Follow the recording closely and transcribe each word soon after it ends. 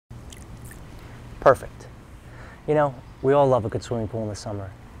Perfect. You know, we all love a good swimming pool in the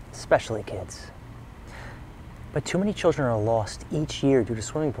summer, especially kids. But too many children are lost each year due to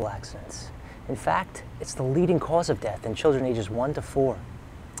swimming pool accidents. In fact, it's the leading cause of death in children ages 1 to 4.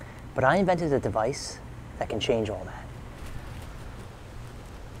 But I invented a device that can change all that.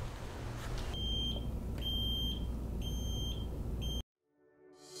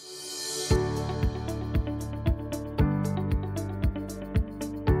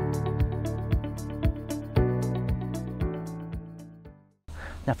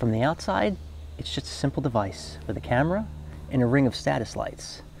 Now from the outside, it's just a simple device with a camera and a ring of status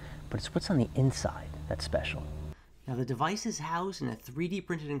lights. But it's what's on the inside that's special. Now the device is housed in a 3D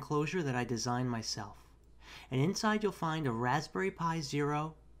printed enclosure that I designed myself. And inside you'll find a Raspberry Pi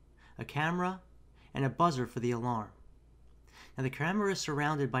Zero, a camera, and a buzzer for the alarm. Now the camera is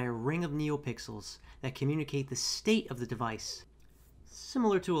surrounded by a ring of neopixels that communicate the state of the device,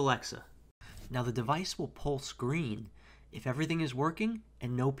 similar to Alexa. Now the device will pulse green if everything is working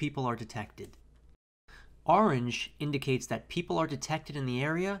and no people are detected. Orange indicates that people are detected in the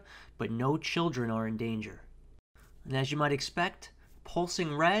area, but no children are in danger. And as you might expect,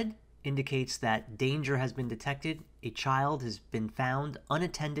 pulsing red indicates that danger has been detected, a child has been found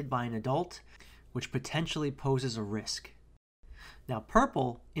unattended by an adult, which potentially poses a risk. Now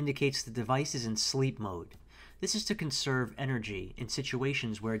purple indicates the device is in sleep mode. This is to conserve energy in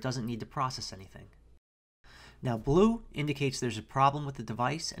situations where it doesn't need to process anything. Now blue indicates there's a problem with the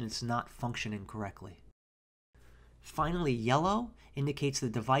device and it's not functioning correctly. Finally, yellow indicates the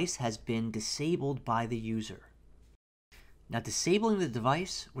device has been disabled by the user. Now disabling the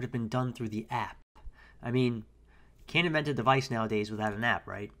device would have been done through the app. I mean, can't invent a device nowadays without an app,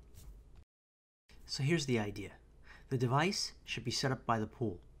 right? So here's the idea. The device should be set up by the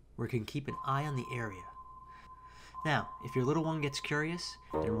pool, where it can keep an eye on the area. Now, if your little one gets curious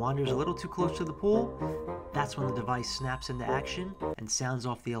and wanders a little too close to the pool, that's when the device snaps into action and sounds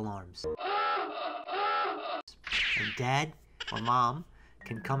off the alarms. And dad or mom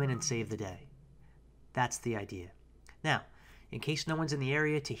can come in and save the day. That's the idea. Now, in case no one's in the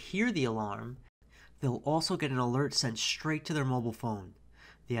area to hear the alarm, they'll also get an alert sent straight to their mobile phone.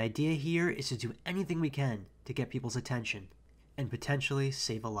 The idea here is to do anything we can to get people's attention and potentially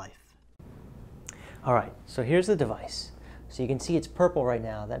save a life. All right, so here's the device. So you can see it's purple right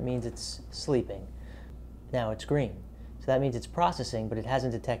now. That means it's sleeping. Now it's green. So that means it's processing, but it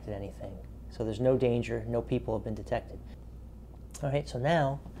hasn't detected anything. So there's no danger, no people have been detected. All right, so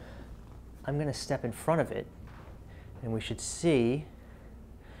now I'm gonna step in front of it and we should see,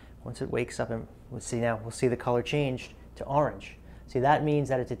 once it wakes up, and we'll see the color changed to orange. See, that means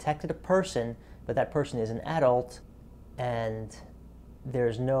that it detected a person, but that person is an adult and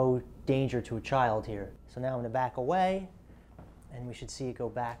there's no danger to a child here. So now I'm going to back away and we should see it go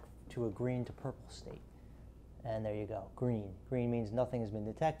back to a green to purple state. And there you go, green. Green means nothing has been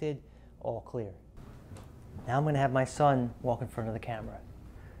detected, all clear. Now I'm going to have my son walk in front of the camera.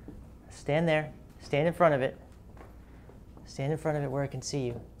 Stand there, stand in front of it. Stand in front of it where I can see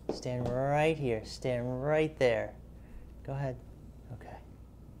you. Stand right here, stand right there. Go ahead, okay.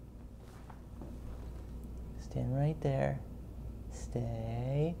 Stand right there,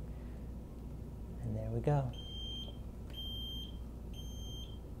 stay, and there we go.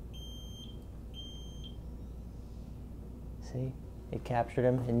 See, it captured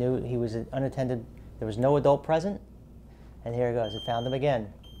him. It knew he was unattended. There was no adult present. And here it goes. It found him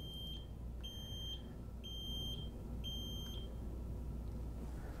again.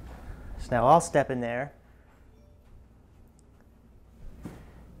 So now I'll step in there.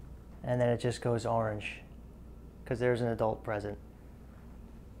 And then it just goes orange because there's an adult present.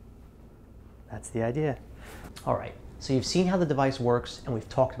 That's the idea. All right, so you've seen how the device works and we've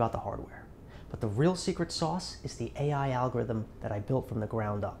talked about the hardware. But the real secret sauce is the AI algorithm that I built from the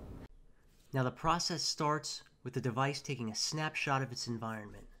ground up. Now the process starts with the device taking a snapshot of its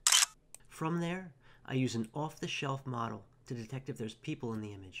environment. From there, I use an off-the-shelf model to detect if there's people in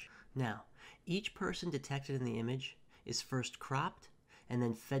the image. Now, each person detected in the image is first cropped and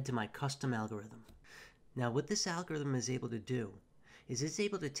then fed to my custom algorithm. Now what this algorithm is able to do is it's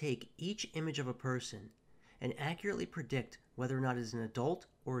able to take each image of a person and accurately predict whether or not it is an adult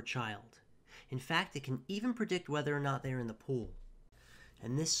or a child. In fact, it can even predict whether or not they're in the pool.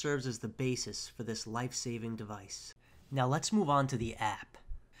 And this serves as the basis for this life-saving device. Now let's move on to the app.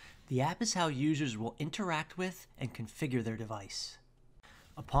 The app is how users will interact with and configure their device.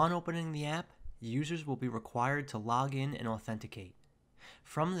 Upon opening the app, users will be required to log in and authenticate.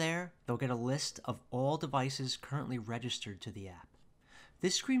 From there, they'll get a list of all devices currently registered to the app.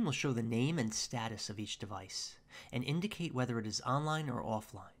 This screen will show the name and status of each device and indicate whether it is online or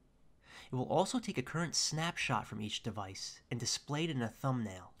offline. It will also take a current snapshot from each device and display it in a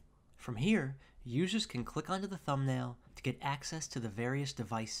thumbnail. From here, users can click onto the thumbnail to get access to the various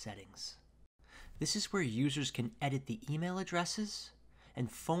device settings. This is where users can edit the email addresses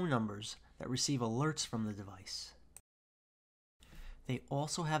and phone numbers that receive alerts from the device. They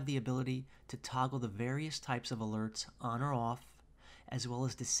also have the ability to toggle the various types of alerts on or off, as well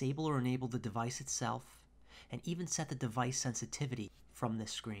as disable or enable the device itself, and even set the device sensitivity from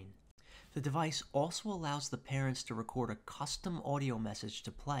this screen. The device also allows the parents to record a custom audio message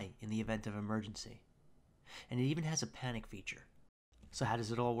to play in the event of emergency. And it even has a panic feature. So how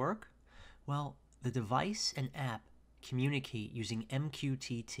does it all work? Well, the device and app communicate using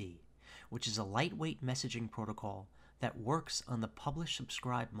MQTT, which is a lightweight messaging protocol that works on the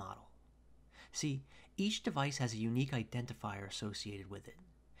publish-subscribe model. See, each device has a unique identifier associated with it,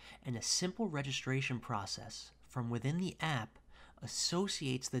 and a simple registration process from within the app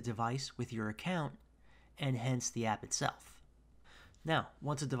associates the device with your account and hence the app itself. Now,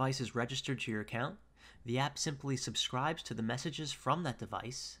 once a device is registered to your account, the app simply subscribes to the messages from that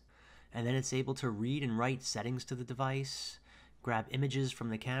device, and then it's able to read and write settings to the device, grab images from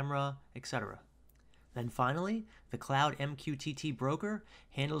the camera, etc. Then finally, the Cloud MQTT broker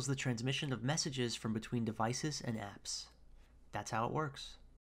handles the transmission of messages from between devices and apps. That's how it works.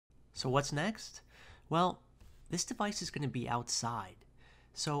 So what's next? Well, this device is going to be outside,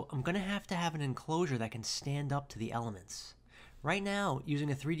 so I'm going to have an enclosure that can stand up to the elements. Right now,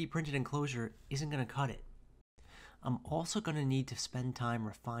 using a 3D printed enclosure isn't going to cut it. I'm also going to need to spend time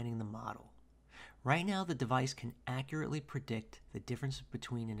refining the model. Right now, the device can accurately predict the difference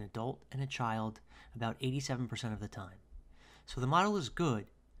between an adult and a child about 87% of the time. So the model is good,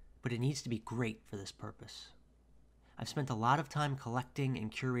 but it needs to be great for this purpose. I've spent a lot of time collecting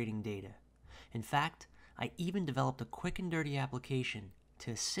and curating data. In fact, I even developed a quick and dirty application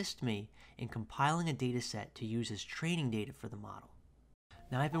to assist me in compiling a data set to use as training data for the model.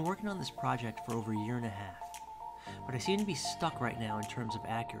 Now, I've been working on this project for over a year and a half, but I seem to be stuck right now in terms of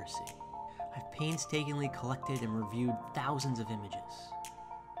accuracy. I've painstakingly collected and reviewed thousands of images,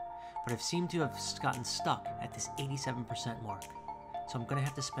 but I've seemed to have gotten stuck at this 87% mark, so I'm going to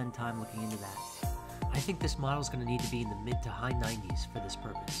have to spend time looking into that. I think this model is going to need to be in the mid to high 90s for this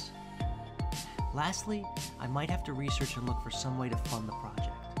purpose. Lastly, I might have to research and look for some way to fund the project.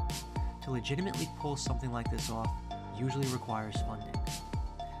 To legitimately pull something like this off usually requires funding.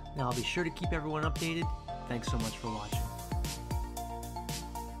 Now, I'll be sure to keep everyone updated. Thanks so much for watching.